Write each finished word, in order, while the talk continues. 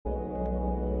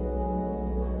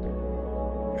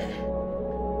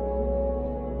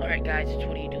Alright guys, it's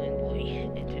What Are You Doing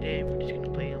Boy, and today we're just gonna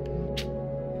play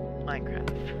Minecraft.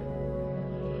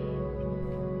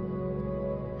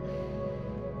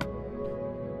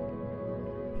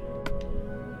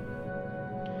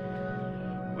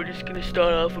 We're just gonna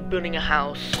start off with building a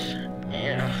house,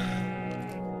 and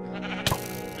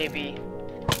maybe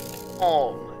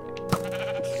home.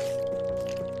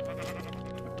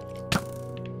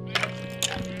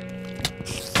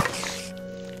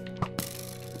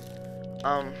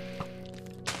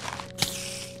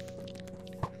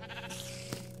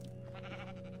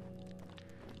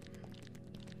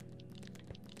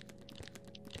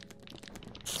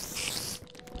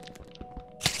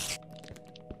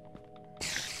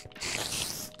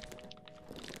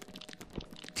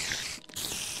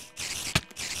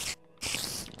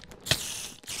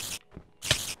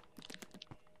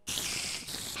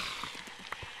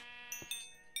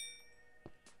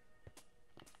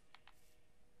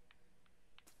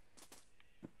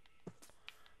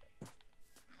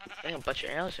 I got a bunch of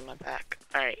arrows in my back.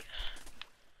 Alright.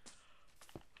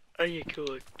 I need to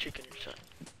kill a chicken or something.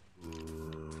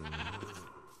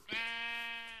 Get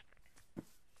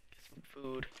some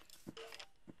food.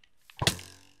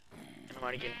 And I'm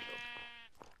already getting killed.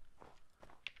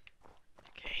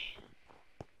 Okay.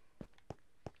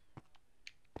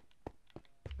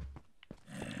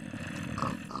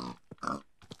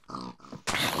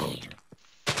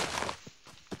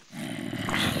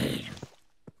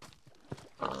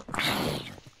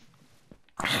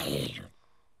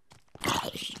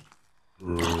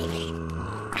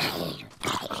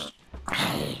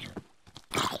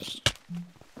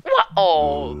 What?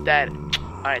 Oh, that.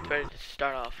 Alright, ready to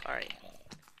start off. Alright.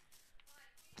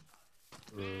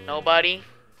 Nobody?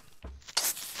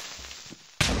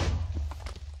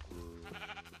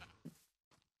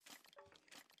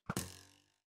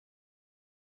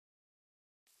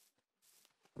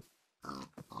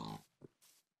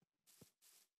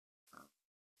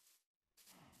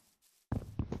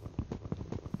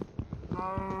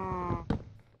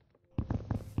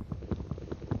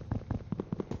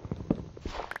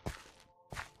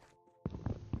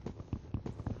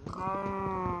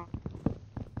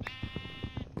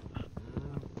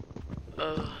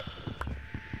 Uh.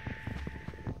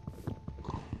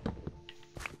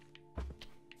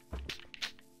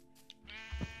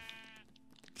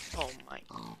 Oh my.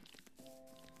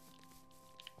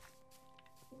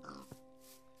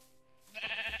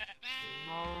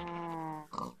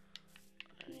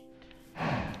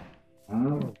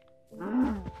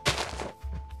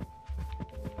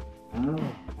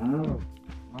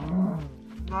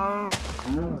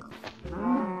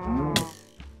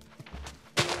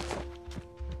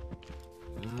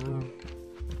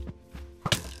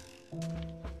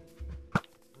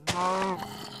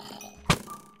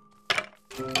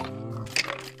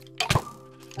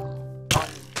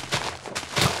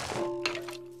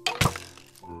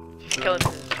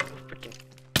 Skeletons freaking.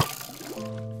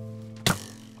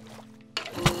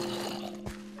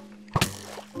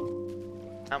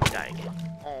 I'm gonna die again.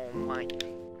 Oh my.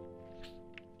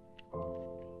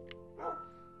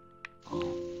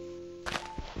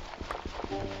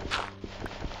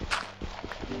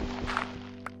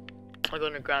 I'll go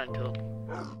underground until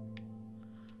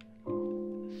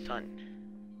sun.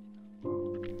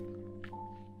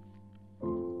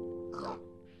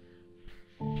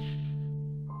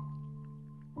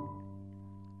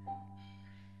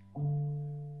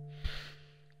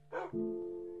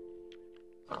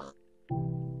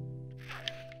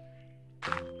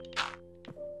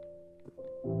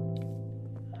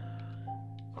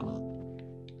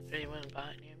 Anyone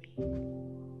behind near me?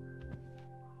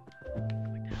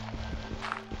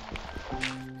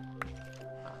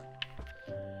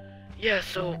 Yeah,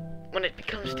 so when it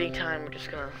becomes daytime, we're just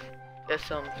gonna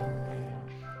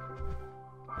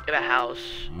get a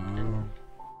house and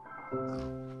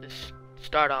just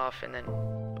start off, and then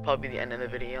it'll probably be the end of the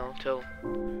video till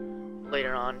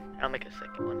later on. I'll make a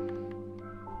second one.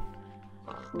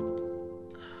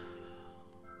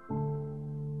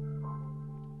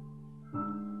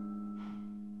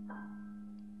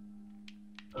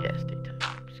 Yes, daytime.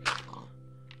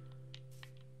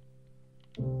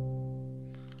 Alright.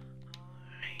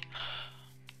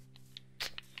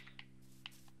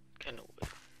 Kinda wood.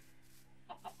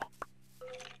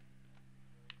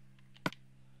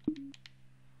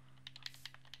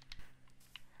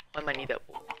 I might need that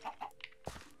wool. I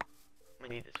might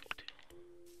need this wool too.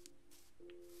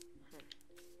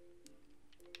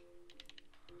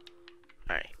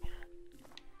 Alright.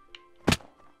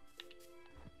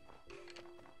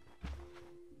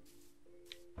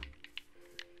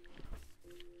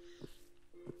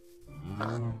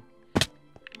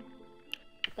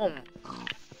 Oh.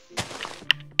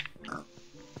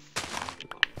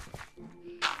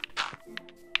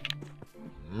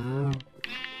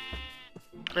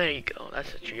 There you go.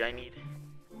 That's the tree I need.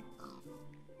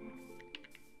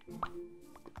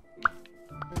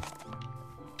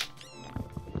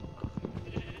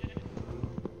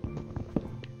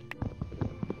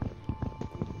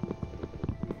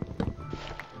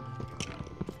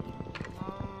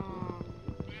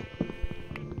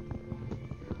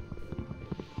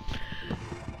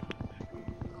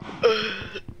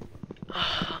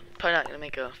 Probably not gonna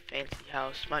make a fancy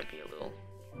house. Might be a little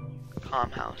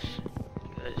calm house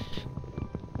because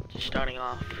just starting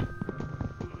off.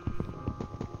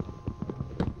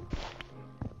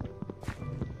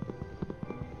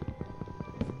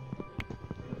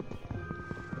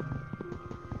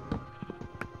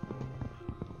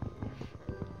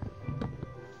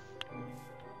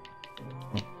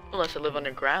 Unless I live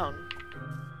underground.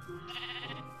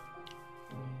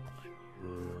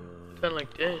 Kind of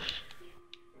like this.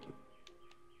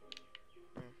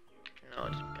 No,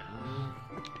 it's gas.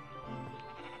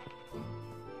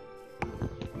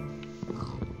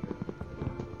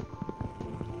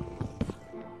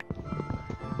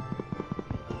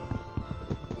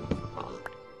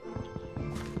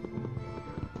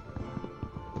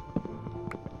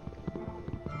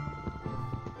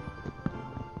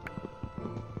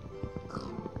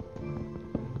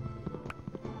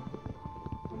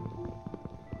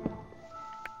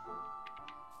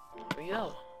 There we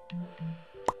go.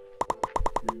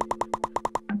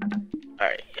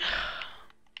 Alright.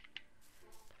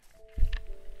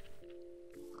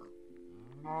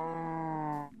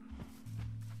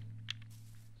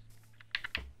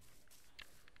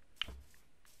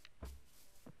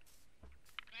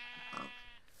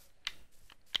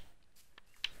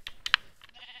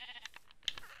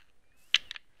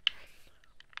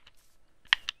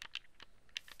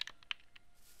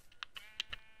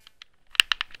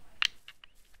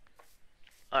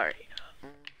 Alright.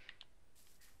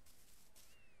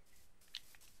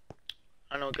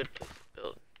 I know a good place to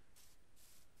build.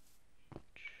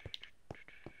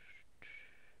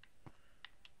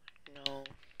 No.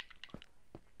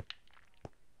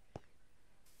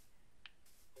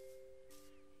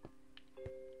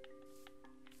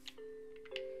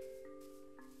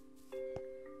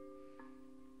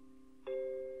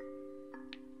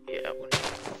 Yeah, I wouldn't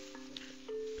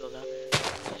build out there.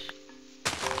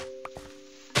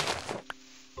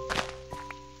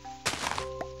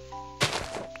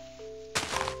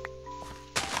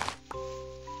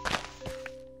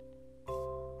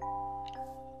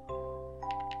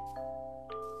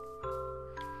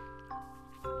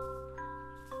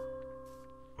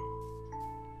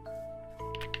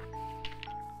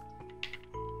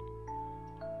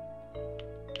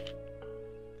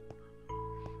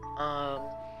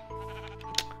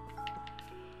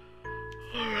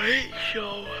 Alright,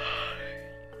 so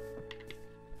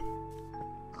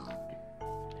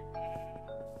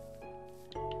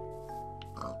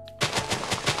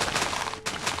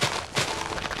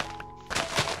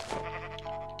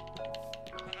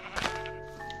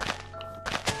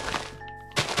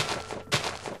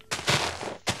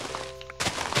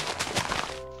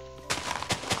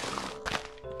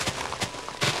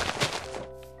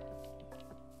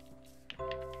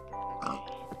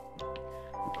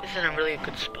this isn't a really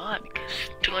good spot because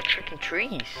too much freaking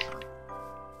trees.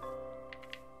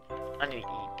 I need to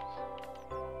eat.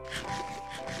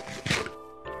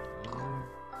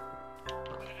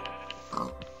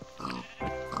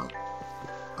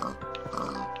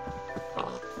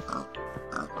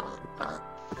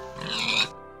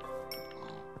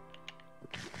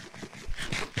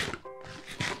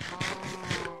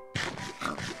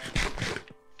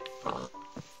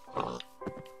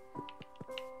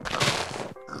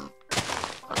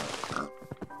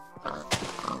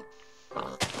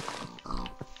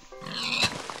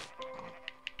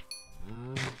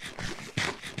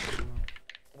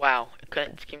 Wow, it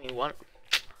couldn't just give me one.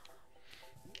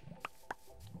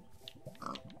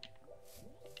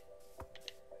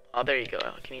 Oh, there you go.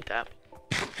 I can eat that.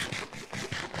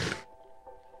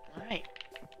 Alright.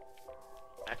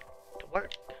 Back to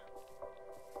work.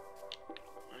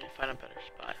 Let me find a better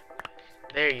spot.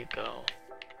 There you go.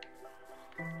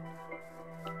 You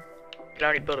can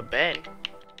already build a bed.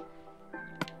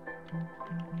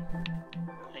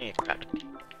 I need to craft it.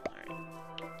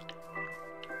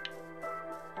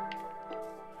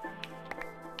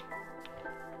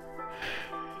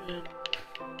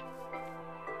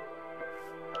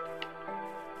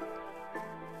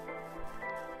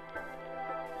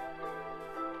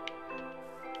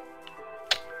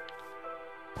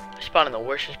 I spawned in the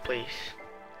worstest place.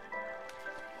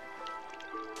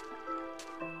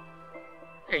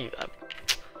 you?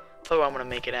 Probably I'm gonna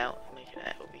make it out. Make it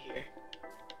out over here.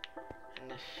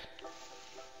 And this.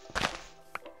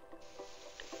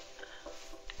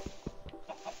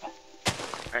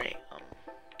 Alright,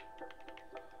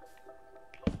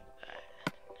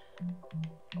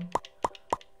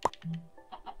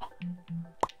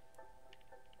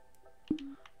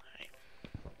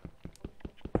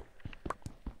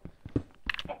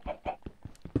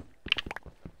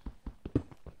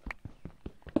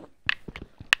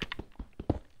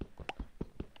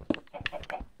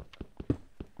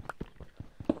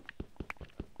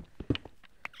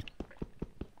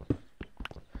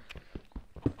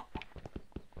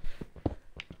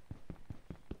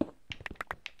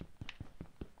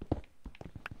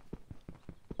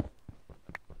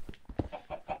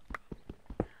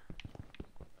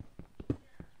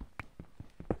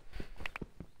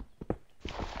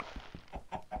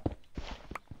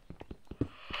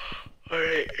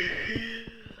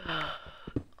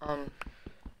 alright.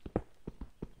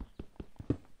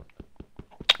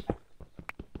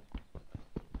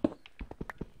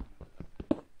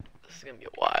 This is gonna be a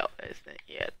while, isn't it?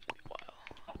 Yeah, it's gonna be a while.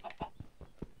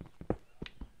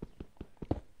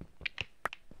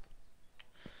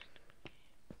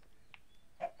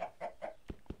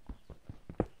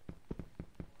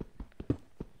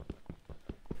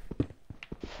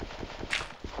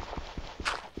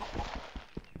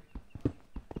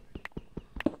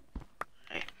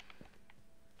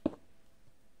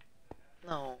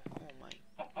 No, oh my.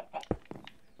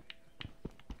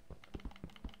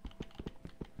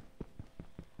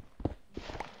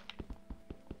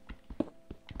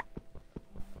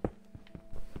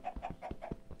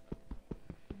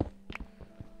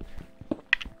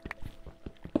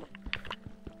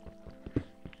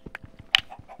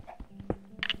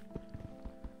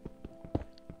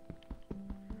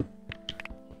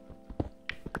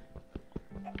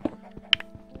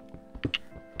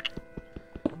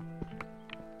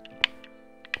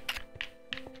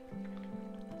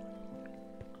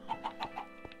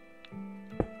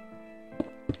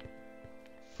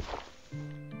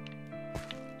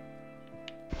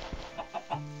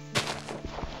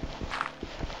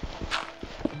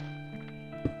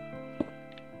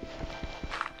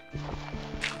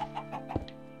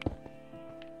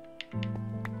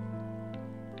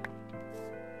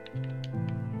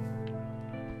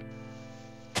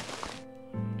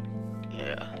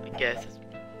 Yeah, I guess it's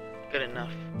good enough.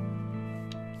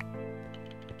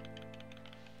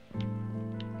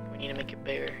 We need to make it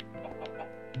bigger.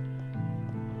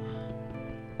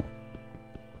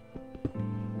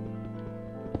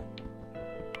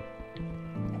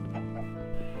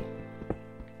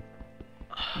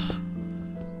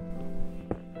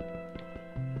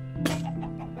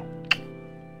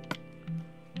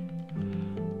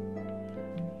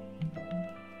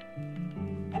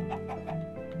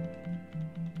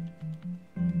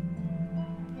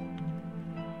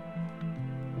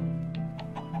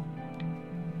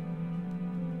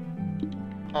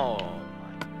 Oh my.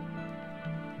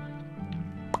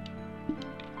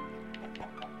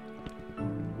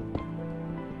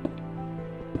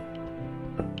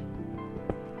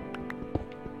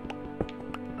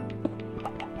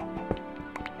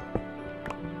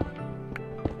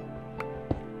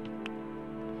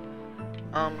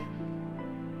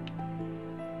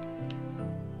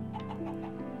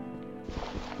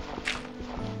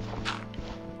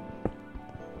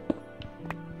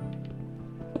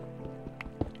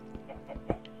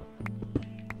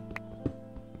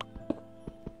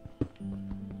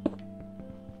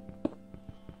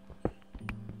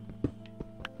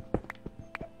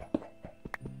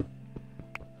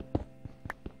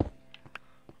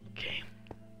 Okay.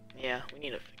 Yeah, we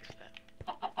need to fix that.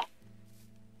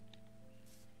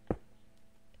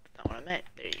 That's not what I meant.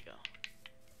 There you go.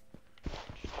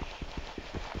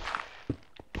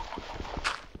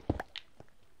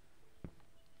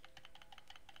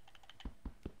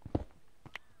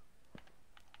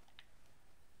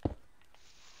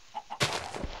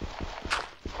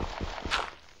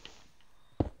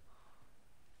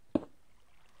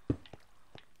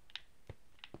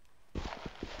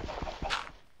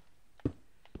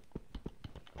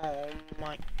 Oh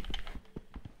my.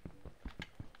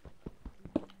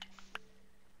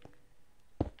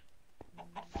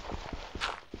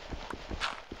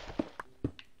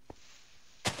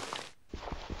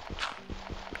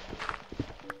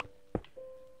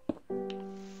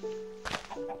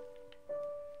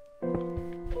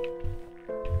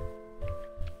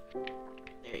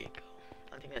 There you go.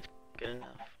 I think that's good enough.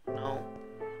 No.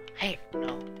 Hey,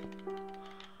 no.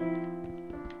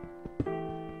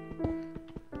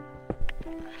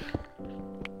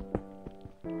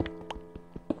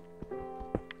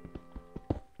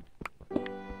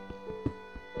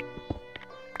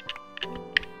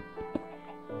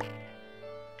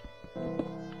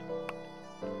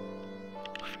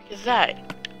 is that?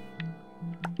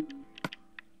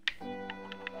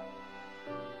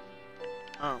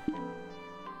 Oh.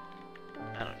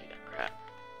 I don't need that crap.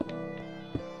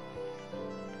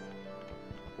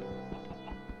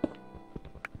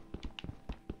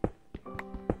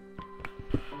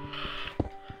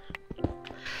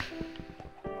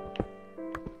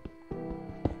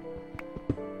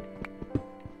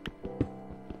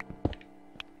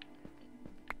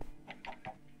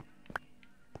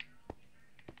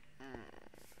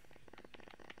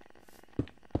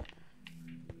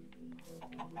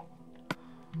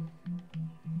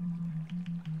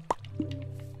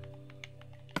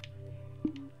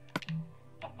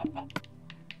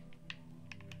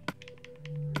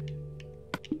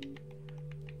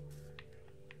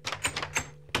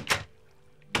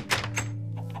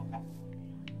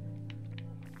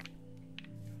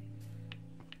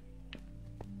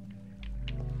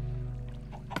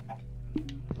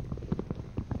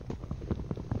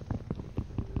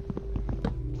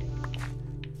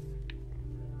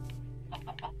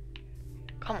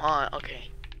 Come on, okay.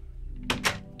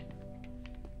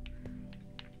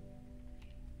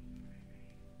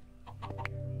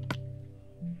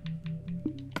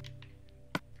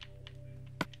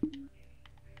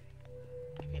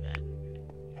 Give me that.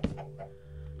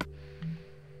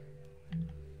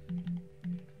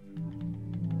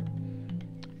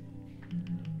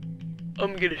 I'm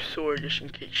gonna get a sword just in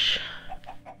case.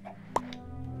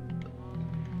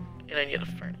 And I need a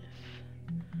furnace.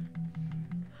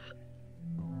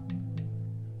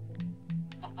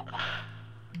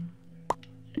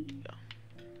 There you go.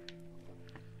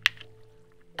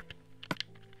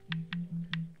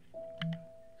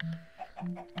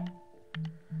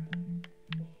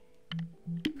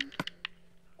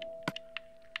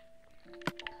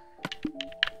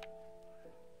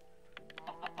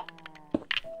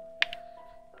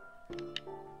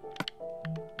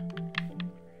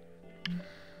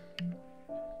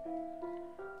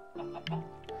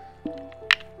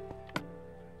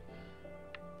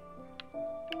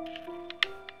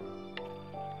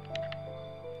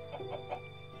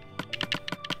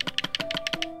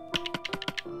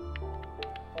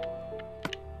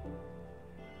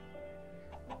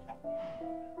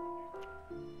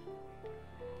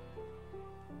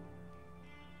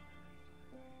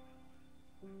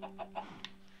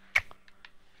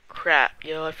 Crap,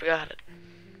 yo, I forgot it.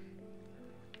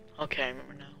 Okay, I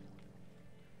remember now.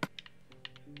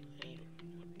 I need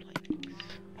wood planks.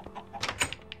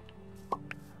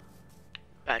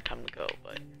 Bad time to go,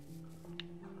 but...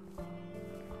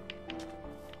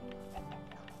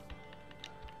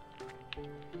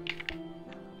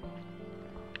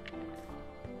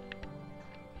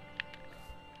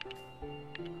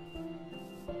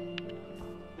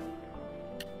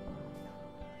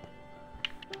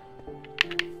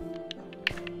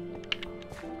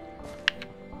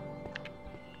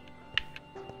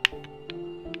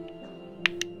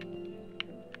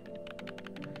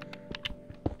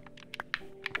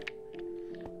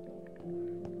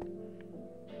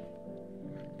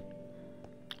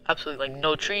 Absolutely, like,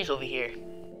 no trees over here.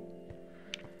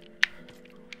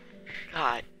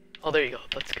 God. Oh, there you go.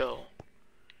 Let's go.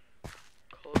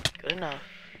 Cool. Good enough.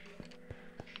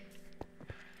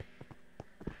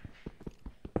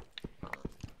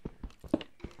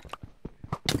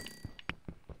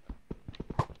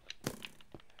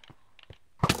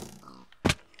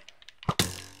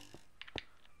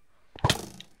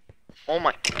 Oh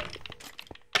my.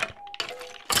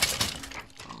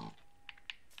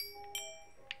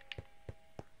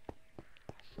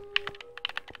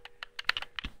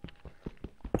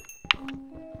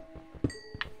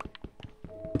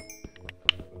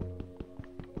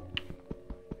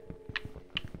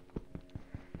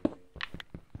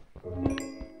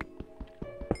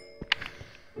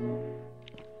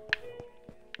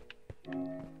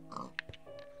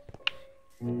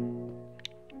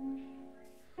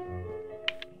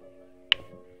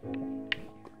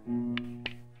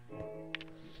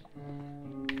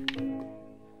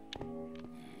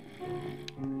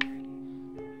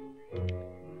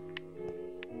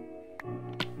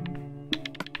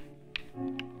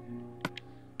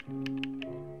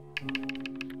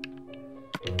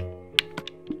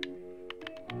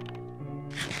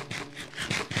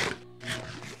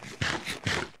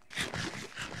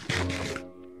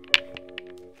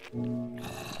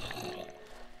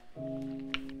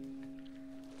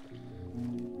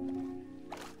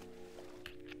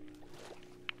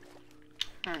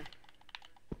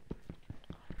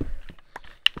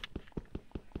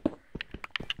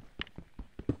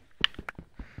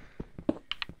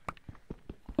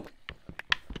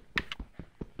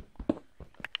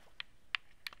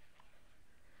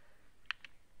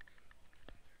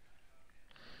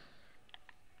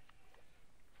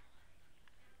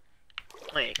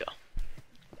 There you go.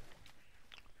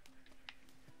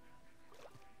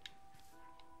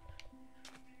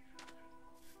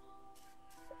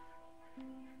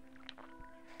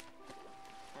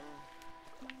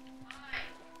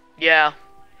 Yeah.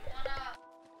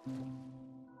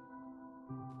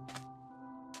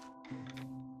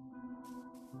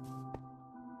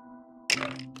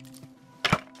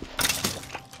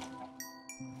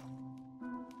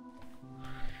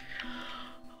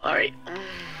 All right.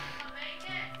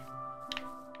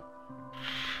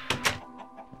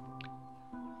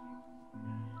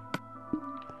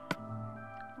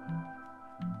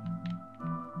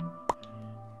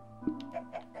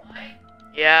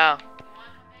 Yeah.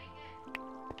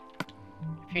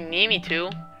 If you need me to.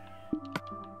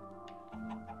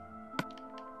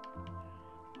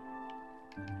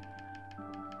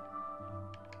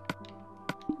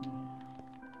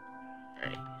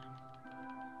 Alright.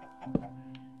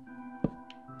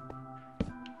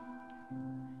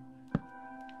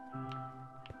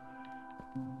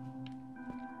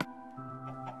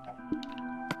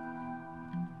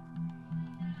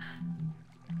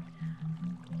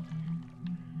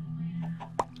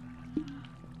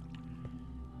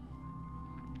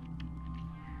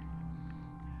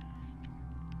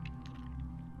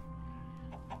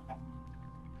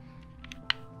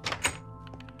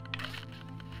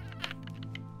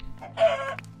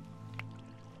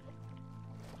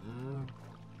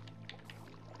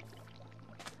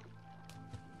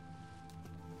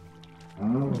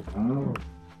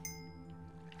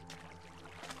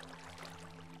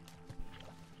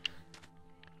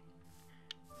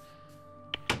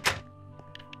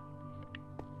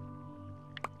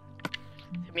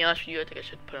 To be honest with you, I think I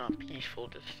should put it on peaceful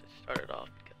just to start it off.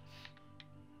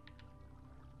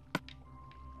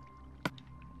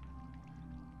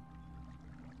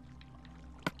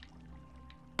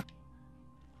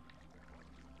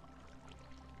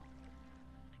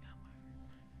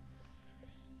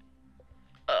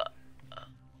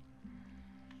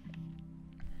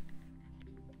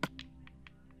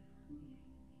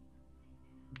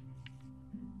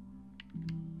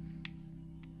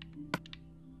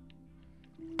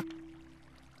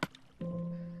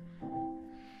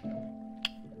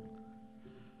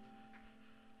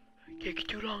 Takes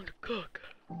too long to cook.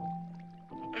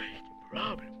 That's the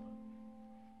problem.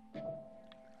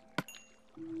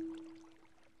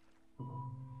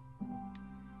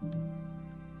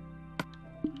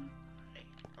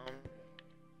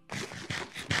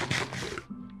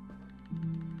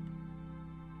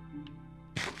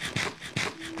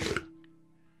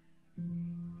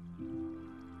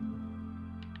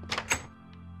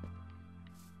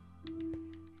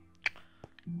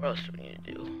 What else do we need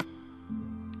to do?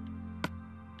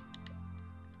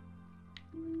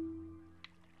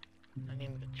 I need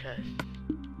a chest.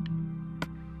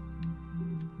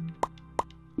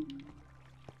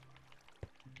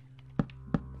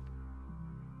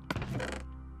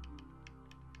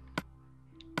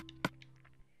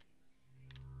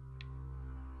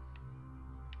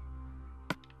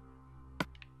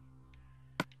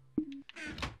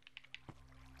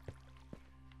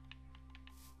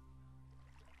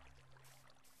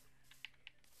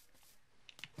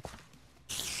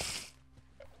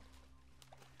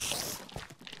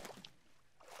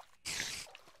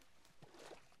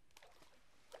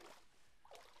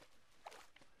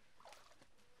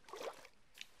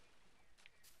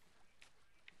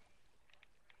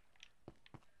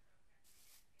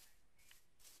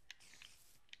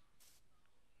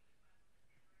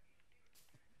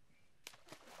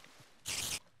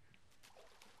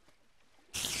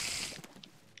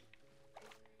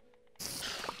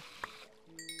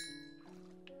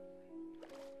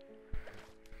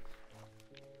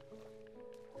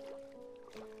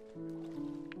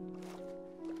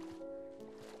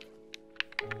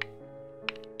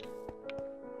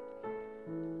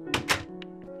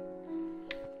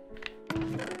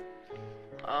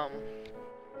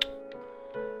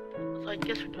 So I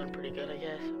guess we're doing pretty good, I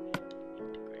guess.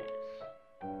 Not the greatest.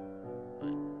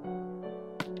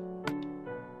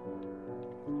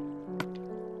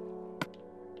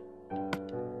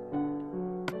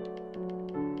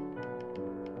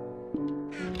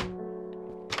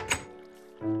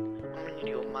 I'm gonna need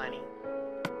to go mining.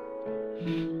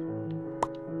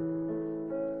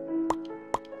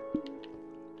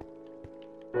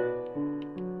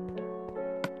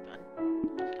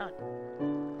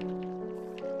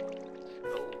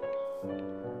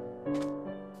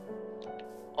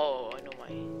 Oh, I know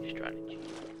my strategy.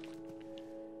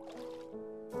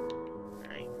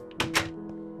 Alright.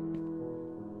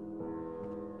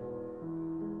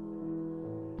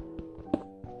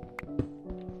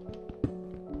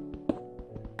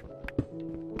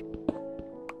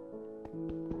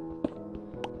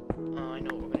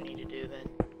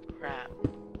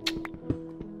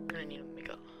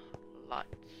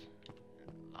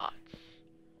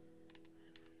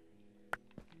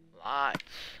 lots.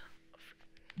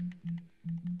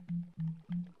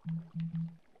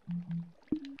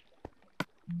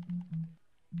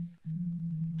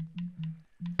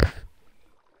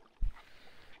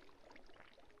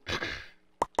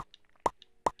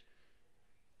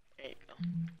 There you go.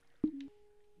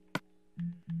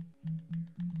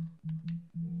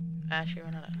 Actually,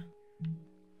 run out of.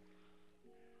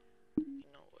 You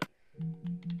know what?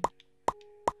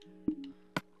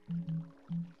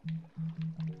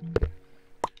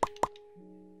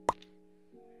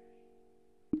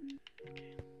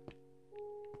 Okay.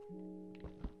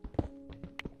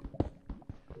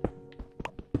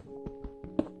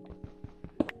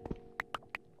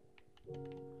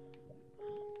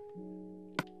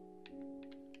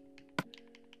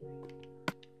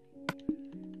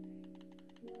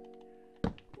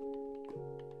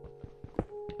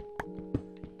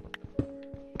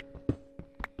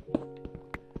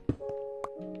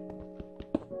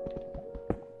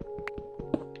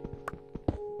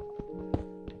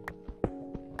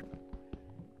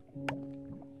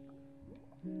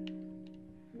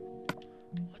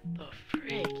 What the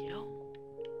frick, yo?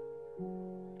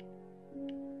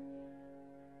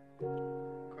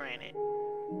 Granite. Am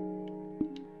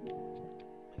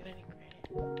I gonna need granite?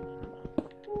 I don't know.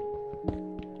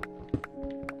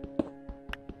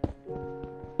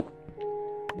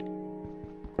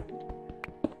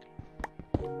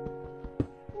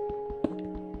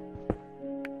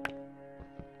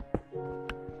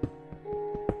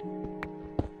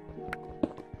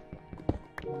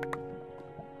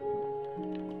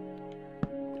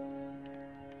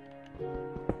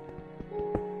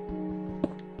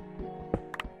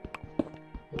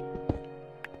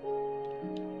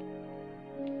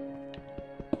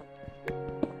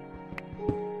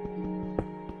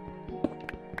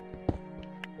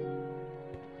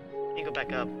 Let me go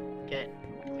back up.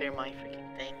 Clear my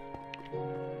freaking thing.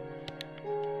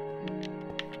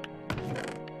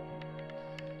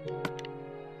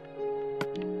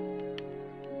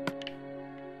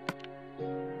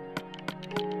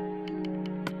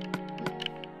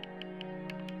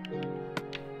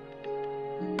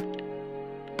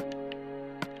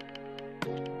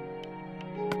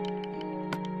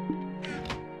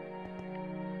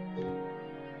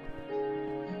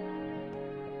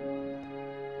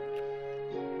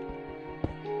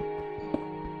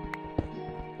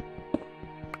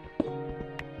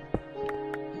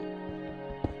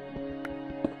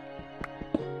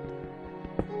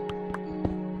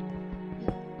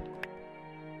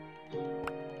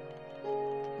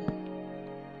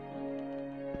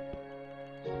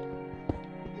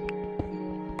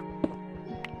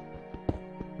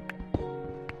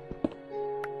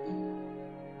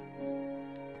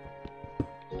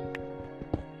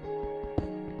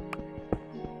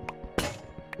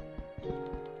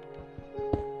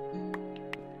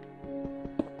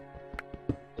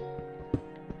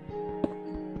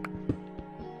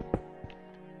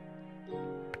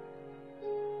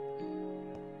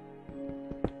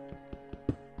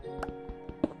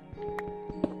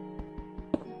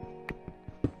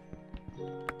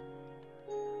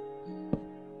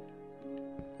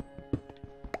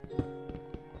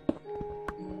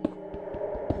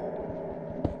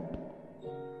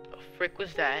 Frick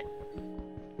was that?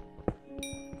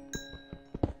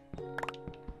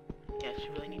 Yes,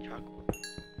 you really need charcoal.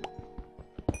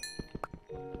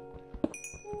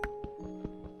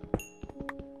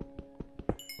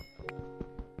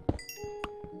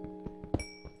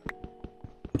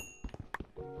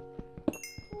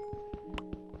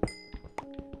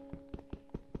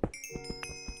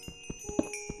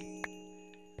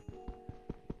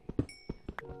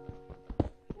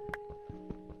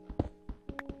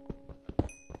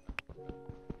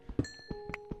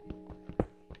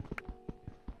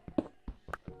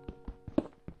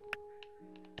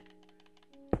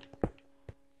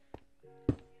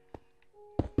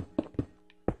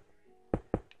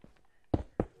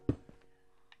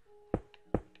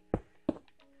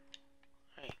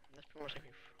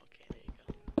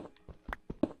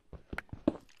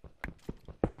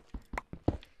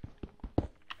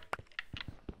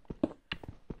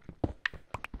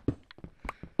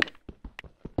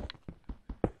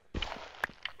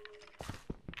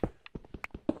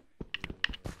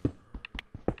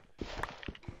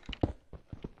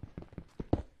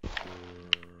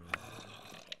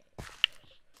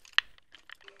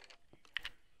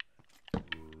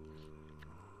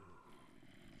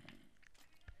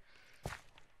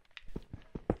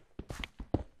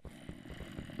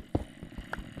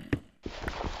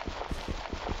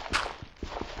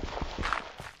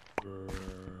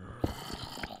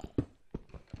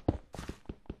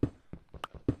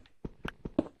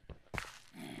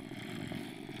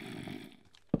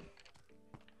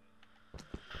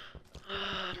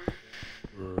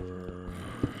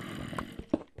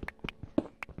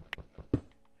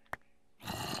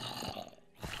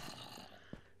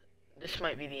 this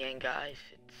might be the end, guys.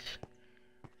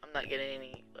 I'm not getting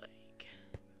any, like,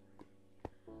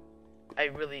 I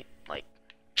really, like,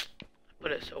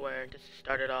 put it somewhere just to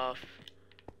start it off.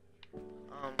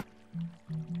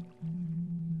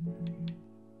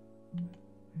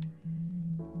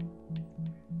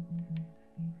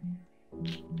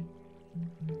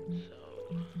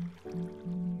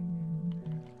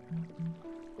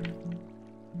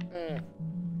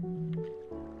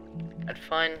 Had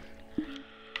fun.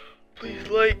 Please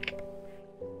like,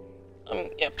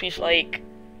 yeah, please like,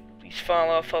 please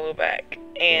follow back,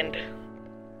 and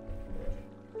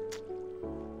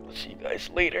I'll see you guys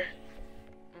later.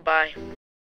 Bye.